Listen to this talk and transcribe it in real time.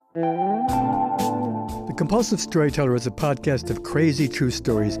The Compulsive Storyteller is a podcast of crazy true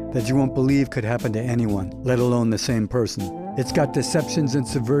stories that you won't believe could happen to anyone, let alone the same person. It's got deceptions and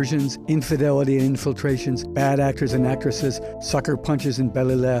subversions, infidelity and infiltrations, bad actors and actresses, sucker punches and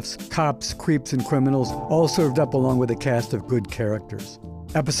belly laughs, cops, creeps, and criminals, all served up along with a cast of good characters.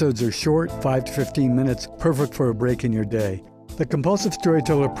 Episodes are short, 5 to 15 minutes, perfect for a break in your day. The Compulsive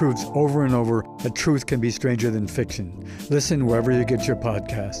Storyteller proves over and over that truth can be stranger than fiction. Listen wherever you get your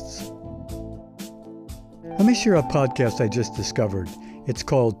podcasts. Let me share a podcast I just discovered. It's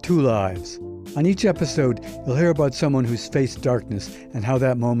called Two Lives. On each episode, you'll hear about someone who's faced darkness and how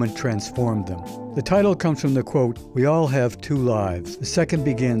that moment transformed them. The title comes from the quote, "We all have two lives. The second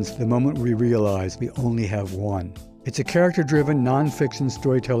begins the moment we realize we only have one." It's a character-driven, non-fiction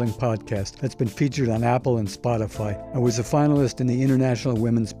storytelling podcast that's been featured on Apple and Spotify and was a finalist in the International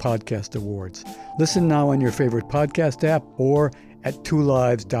Women's Podcast Awards. Listen now on your favorite podcast app or at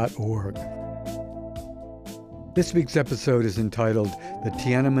twolives.org. This week's episode is entitled The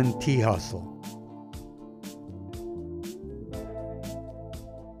Tiananmen Tea Hustle.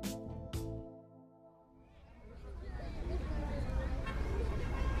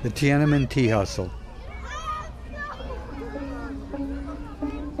 The Tiananmen Tea Hustle.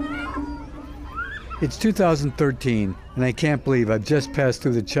 It's 2013, and I can't believe I've just passed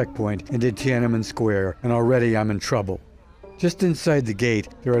through the checkpoint into Tiananmen Square, and already I'm in trouble. Just inside the gate,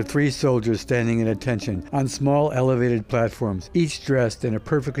 there are 3 soldiers standing at attention on small elevated platforms, each dressed in a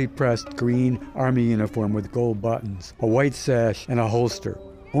perfectly pressed green army uniform with gold buttons, a white sash, and a holster.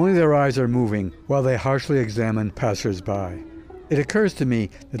 Only their eyes are moving while they harshly examine passers-by. It occurs to me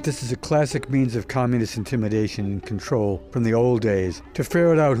that this is a classic means of communist intimidation and control from the old days to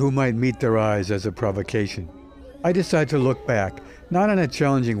ferret out who might meet their eyes as a provocation. I decide to look back, not in a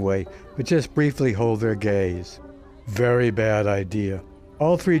challenging way, but just briefly hold their gaze. Very bad idea.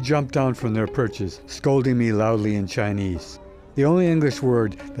 All 3 jump down from their perches, scolding me loudly in Chinese. The only English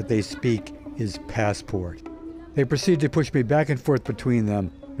word that they speak is passport. They proceed to push me back and forth between them,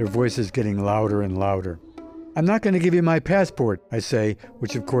 their voices getting louder and louder. "I'm not going to give you my passport," I say,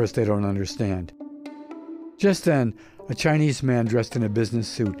 which of course they don't understand. Just then, a Chinese man dressed in a business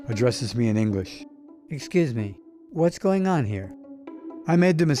suit addresses me in English. "Excuse me, what's going on here?" I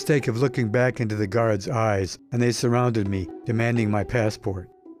made the mistake of looking back into the guards' eyes, and they surrounded me, demanding my passport.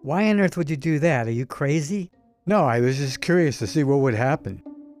 "Why on earth would you do that? Are you crazy?" "No, I was just curious to see what would happen."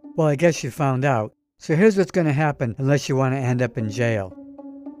 "Well, I guess you found out. So here's what's going to happen unless you want to end up in jail."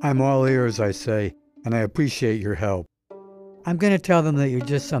 "I'm all ears," I say, "and I appreciate your help." "I'm going to tell them that you're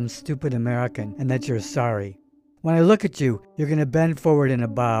just some stupid American and that you're sorry. When I look at you, you're going to bend forward in a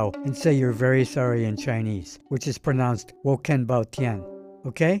bow and say you're very sorry in Chinese, which is pronounced Woken Bao Tian.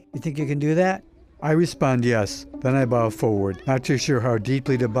 Okay? You think you can do that?" I respond yes. Then I bow forward, not too sure how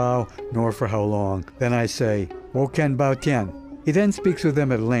deeply to bow, nor for how long. Then I say, "Woken Bao Tian." He then speaks with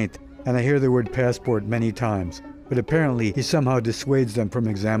them at length, and I hear the word passport many times, but apparently he somehow dissuades them from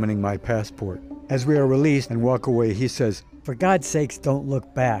examining my passport. As we are released and walk away, he says, "For God's sakes, don't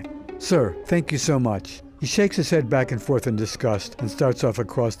look back." "Sir, thank you so much." He shakes his head back and forth in disgust and starts off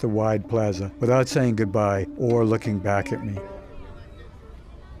across the wide plaza without saying goodbye or looking back at me.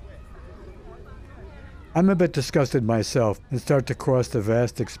 I'm a bit disgusted myself and start to cross the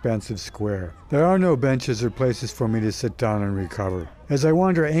vast, expansive square. There are no benches or places for me to sit down and recover. As I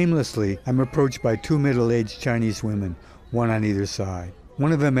wander aimlessly, I'm approached by 2 middle-aged Chinese women, one on either side.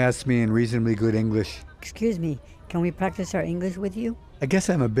 One of them asks me in reasonably good English, "Excuse me, can we practice our English with you?" I guess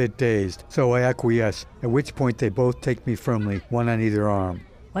I'm a bit dazed, so I acquiesce, at which point they both take me firmly, one on either arm.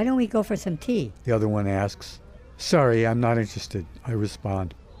 "Why don't we go for some tea?" The other one asks. "Sorry, I'm not interested," I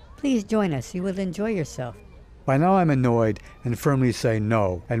respond. "Please join us. You will enjoy yourself." By now I'm annoyed and firmly say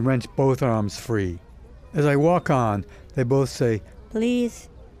no and wrench both arms free. As I walk on, they both say, "Please."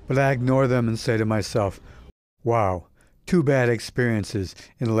 But I ignore them and say to myself, wow, 2 bad experiences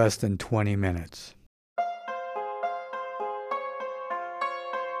in less than 20 minutes.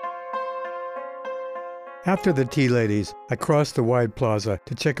 After the tea ladies, I crossed the wide plaza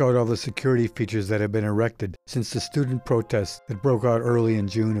to check out all the security features that have been erected since the student protests that broke out early in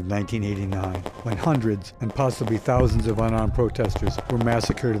June of 1989, when hundreds and possibly thousands of unarmed protesters were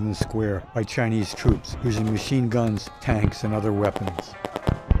massacred in the square by Chinese troops using machine guns, tanks, and other weapons.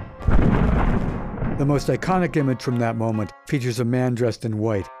 The most iconic image from that moment features a man dressed in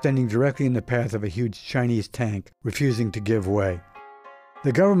white, standing directly in the path of a huge Chinese tank, refusing to give way.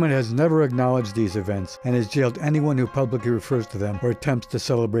 The government has never acknowledged these events and has jailed anyone who publicly refers to them or attempts to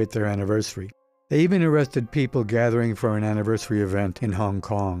celebrate their anniversary. They even arrested people gathering for an anniversary event in Hong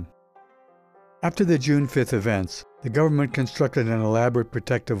Kong. After the June 5th events, the government constructed an elaborate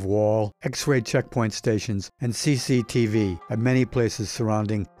protective wall, X-ray checkpoint stations, and CCTV at many places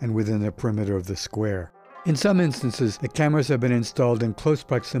surrounding and within the perimeter of the square. In some instances, the cameras have been installed in close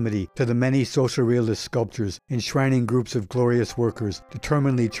proximity to the many social realist sculptures enshrining groups of glorious workers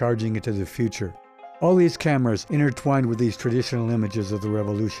determinedly charging into the future. All these cameras, intertwined with these traditional images of the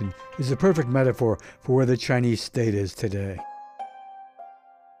revolution, is a perfect metaphor for where the Chinese state is today.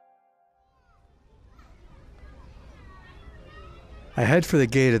 I head for the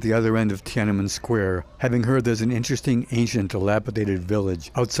gate at the other end of Tiananmen Square, having heard there's an interesting, ancient, dilapidated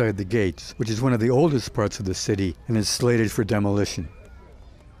village outside the gates, which is one of the oldest parts of the city and is slated for demolition.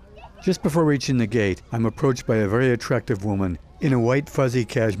 Just before reaching the gate, I'm approached by a very attractive woman in a white fuzzy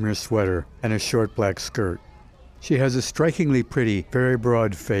cashmere sweater and a short black skirt. She has a strikingly pretty, very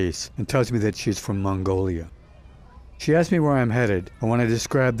broad face and tells me that she's from Mongolia. She asks me where I'm headed, and when I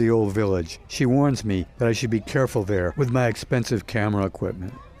describe the old village, she warns me that I should be careful there with my expensive camera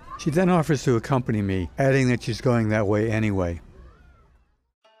equipment. She then offers to accompany me, adding that she's going that way anyway.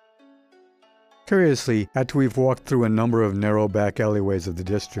 Curiously, after we've walked through a number of narrow back alleyways of the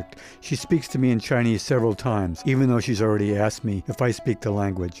district, she speaks to me in Chinese several times, even though she's already asked me if I speak the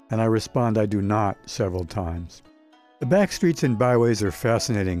language, and I respond I do not several times. The back streets and byways are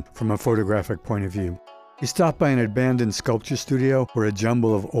fascinating from a photographic point of view. We stop by an abandoned sculpture studio where a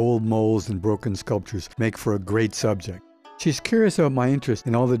jumble of old molds and broken sculptures make for a great subject. She's curious about my interest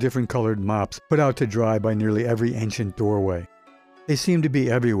in all the different colored mops put out to dry by nearly every ancient doorway. They seem to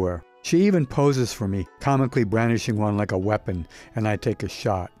be everywhere. She even poses for me, comically brandishing one like a weapon, and I take a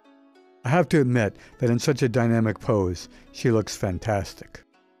shot. I have to admit that in such a dynamic pose, she looks fantastic.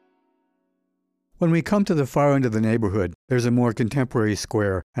 When we come to the far end of the neighborhood, there's a more contemporary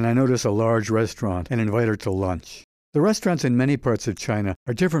square, and I notice a large restaurant and invite her to lunch. The restaurants in many parts of China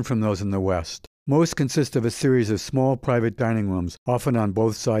are different from those in the West. Most consist of a series of small private dining rooms, often on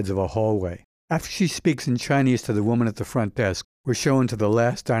both sides of a hallway. After she speaks in Chinese to the woman at the front desk, we're shown to the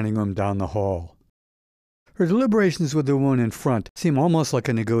last dining room down the hall. Her deliberations with the woman in front seem almost like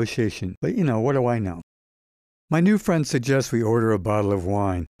a negotiation, but what do I know? My new friend suggests we order a bottle of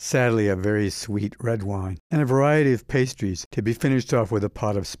wine, sadly a very sweet red wine, and a variety of pastries to be finished off with a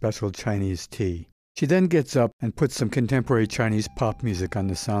pot of special Chinese tea. She then gets up and puts some contemporary Chinese pop music on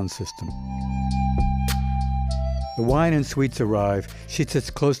the sound system. The wine and sweets arrive. She sits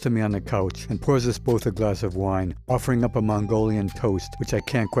close to me on the couch and pours us both a glass of wine, offering up a Mongolian toast, which I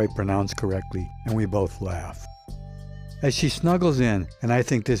can't quite pronounce correctly, and we both laugh. As she snuggles in, and I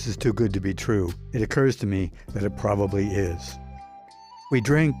think this is too good to be true, it occurs to me that it probably is. We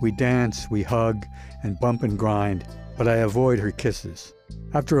drink, we dance, we hug, and bump and grind, but I avoid her kisses.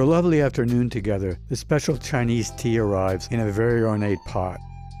 After a lovely afternoon together, the special Chinese tea arrives in a very ornate pot.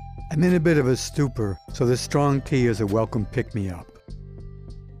 I'm in a bit of a stupor, so the strong tea is a welcome pick-me-up.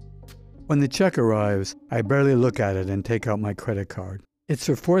 When the check arrives, I barely look at it and take out my credit card. It's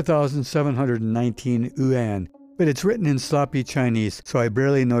for 4,719 yuan, but it's written in sloppy Chinese, so I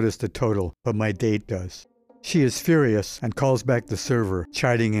barely notice the total, but my date does. She is furious and calls back the server,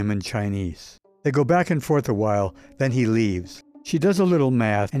 chiding him in Chinese. They go back and forth a while, then he leaves. She does a little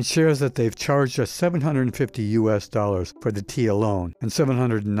math and shares that they've charged us $750 for the tea alone and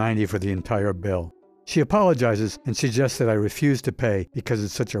 $790 for the entire bill. She apologizes and suggests that I refuse to pay because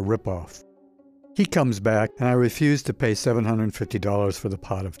it's such a ripoff. He comes back and I refuse to pay $750 for the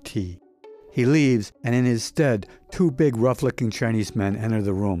pot of tea. He leaves, and in his stead, two big rough-looking Chinese men enter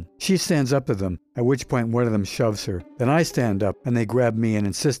the room. She stands up to them, at which point one of them shoves her. Then I stand up, and they grab me and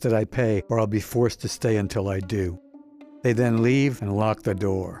insist that I pay, or I'll be forced to stay until I do. They then leave and lock the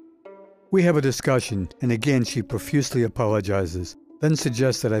door. We have a discussion, and again she profusely apologizes, then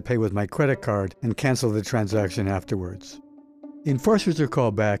suggests that I pay with my credit card and cancel the transaction afterwards. The enforcers are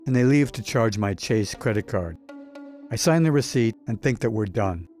called back, and they leave to charge my Chase credit card. I sign the receipt and think that we're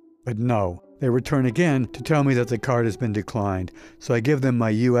done. But no, they return again to tell me that the card has been declined, so I give them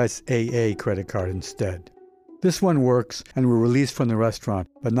my USAA credit card instead. This one works, and we're released from the restaurant,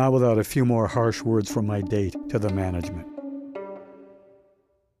 but not without a few more harsh words from my date to the management.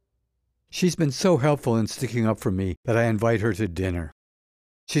 She's been so helpful in sticking up for me that I invite her to dinner.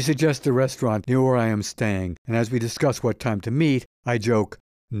 She suggests a restaurant near where I am staying, and as we discuss what time to meet, I joke,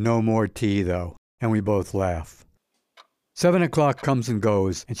 "No more tea, though," and we both laugh. 7 o'clock comes and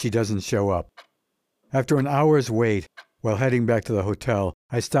goes, and she doesn't show up. After an hour's wait, while heading back to the hotel,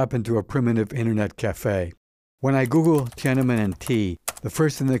 I stop into a primitive internet cafe. When I Google Tiananmen Tea, the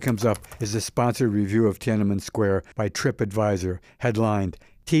first thing that comes up is a sponsored review of Tiananmen Square by TripAdvisor, headlined,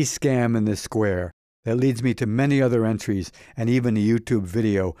 "Tea Scam in the Square." that leads me to many other entries and even a YouTube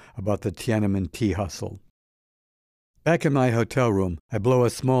video about the Tiananmen Tea Hustle. Back in my hotel room, I blow a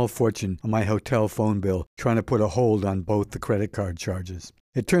small fortune on my hotel phone bill trying to put a hold on both the credit card charges.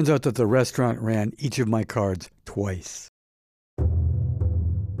 It turns out that the restaurant ran each of my cards twice.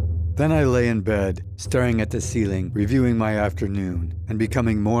 Then I lay in bed, staring at the ceiling, reviewing my afternoon, and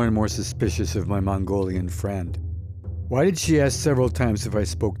becoming more and more suspicious of my Mongolian friend. Why did she ask several times if I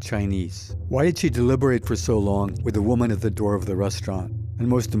spoke Chinese? Why did she deliberate for so long with the woman at the door of the restaurant? And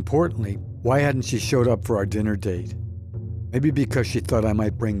most importantly, why hadn't she showed up for our dinner date? Maybe because she thought I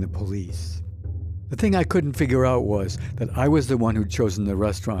might bring the police. The thing I couldn't figure out was that I was the one who'd chosen the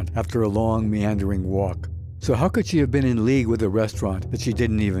restaurant after a long, meandering walk. So how could she have been in league with a restaurant that she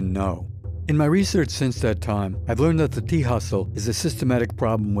didn't even know? In my research since that time, I've learned that the tea hustle is a systematic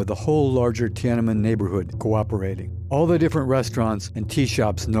problem with the whole larger Tiananmen neighborhood cooperating. All the different restaurants and tea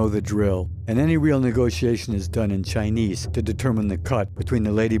shops know the drill, and any real negotiation is done in Chinese to determine the cut between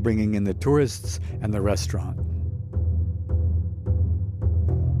the lady bringing in the tourists and the restaurant.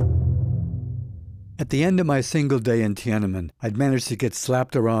 At the end of my single day in Tiananmen, I'd managed to get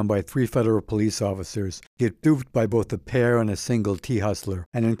slapped around by 3 federal police officers, get duped by both a pair and a single tea hustler,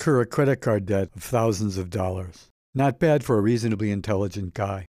 and incur a credit card debt of thousands of dollars. Not bad for a reasonably intelligent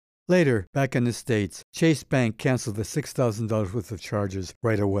guy. Later, back in the States, Chase Bank canceled the $6,000 worth of charges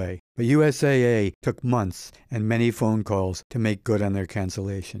right away, but USAA took months and many phone calls to make good on their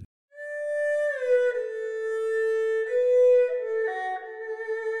cancellation.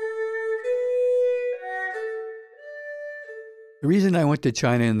 The reason I went to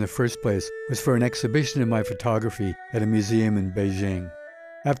China in the first place was for an exhibition of my photography at a museum in Beijing.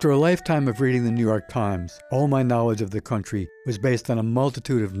 After a lifetime of reading the New York Times, all my knowledge of the country was based on a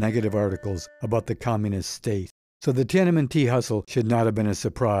multitude of negative articles about the communist state. So the Tiananmen Tea Hustle should not have been a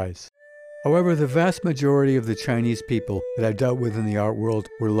surprise. However, the vast majority of the Chinese people that I've dealt with in the art world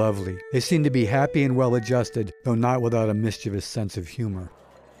were lovely. They seemed to be happy and well-adjusted, though not without a mischievous sense of humor.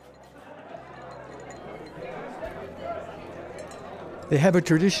 They have a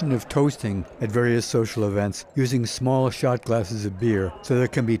tradition of toasting at various social events using small shot glasses of beer so there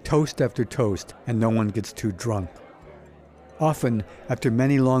can be toast after toast and no one gets too drunk. Often, after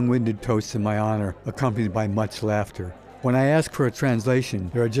many long-winded toasts in my honor, accompanied by much laughter, when I ask for a translation,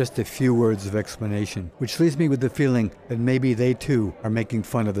 there are just a few words of explanation, which leaves me with the feeling that maybe they too are making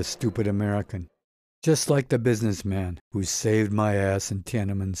fun of the stupid American. Just like the businessman who saved my ass in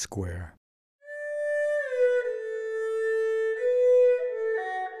Tiananmen Square.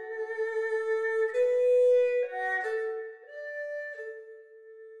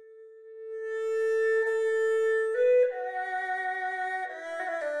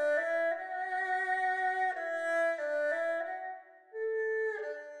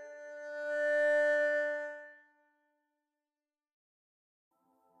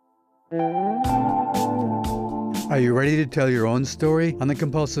 Are you ready to tell your own story on The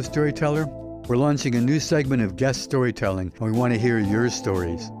Compulsive Storyteller? We're launching a new segment of guest storytelling, and we want to hear your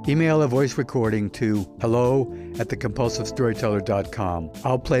stories. Email a voice recording to hello@thecompulsivestoryteller.com.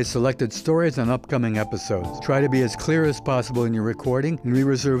 I'll play selected stories on upcoming episodes. Try to be as clear as possible in your recording, and we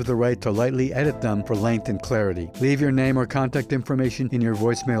reserve the right to lightly edit them for length and clarity. Leave your name or contact information in your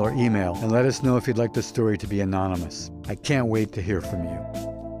voicemail or email, and let us know if you'd like the story to be anonymous. I can't wait to hear from you.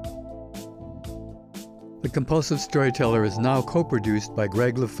 The Compulsive Storyteller is now co-produced by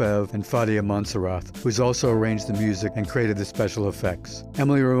Greg Lefebvre and Fadia Montserrat, who's also arranged the music and created the special effects.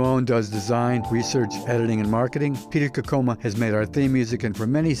 Emily Ramon does design, research, editing, and marketing. Peter Kokoma has made our theme music and for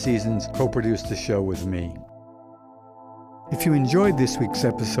many seasons co-produced the show with me. If you enjoyed this week's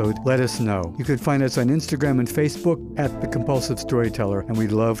episode, let us know. You can find us on Instagram and Facebook at The Compulsive Storyteller, and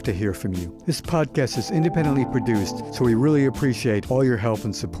we'd love to hear from you. This podcast is independently produced, so we really appreciate all your help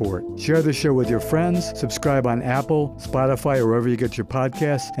and support. Share the show with your friends, subscribe on Apple, Spotify, or wherever you get your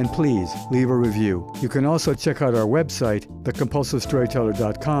podcasts, and please leave a review. You can also check out our website,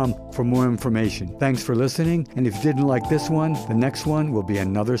 thecompulsivestoryteller.com, for more information. Thanks for listening, and if you didn't like this one, the next one will be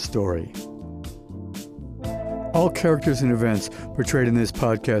another story. All characters and events portrayed in this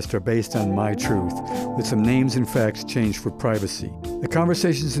podcast are based on my truth, with some names and facts changed for privacy. The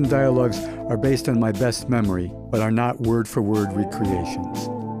conversations and dialogues are based on my best memory, but are not word-for-word recreations.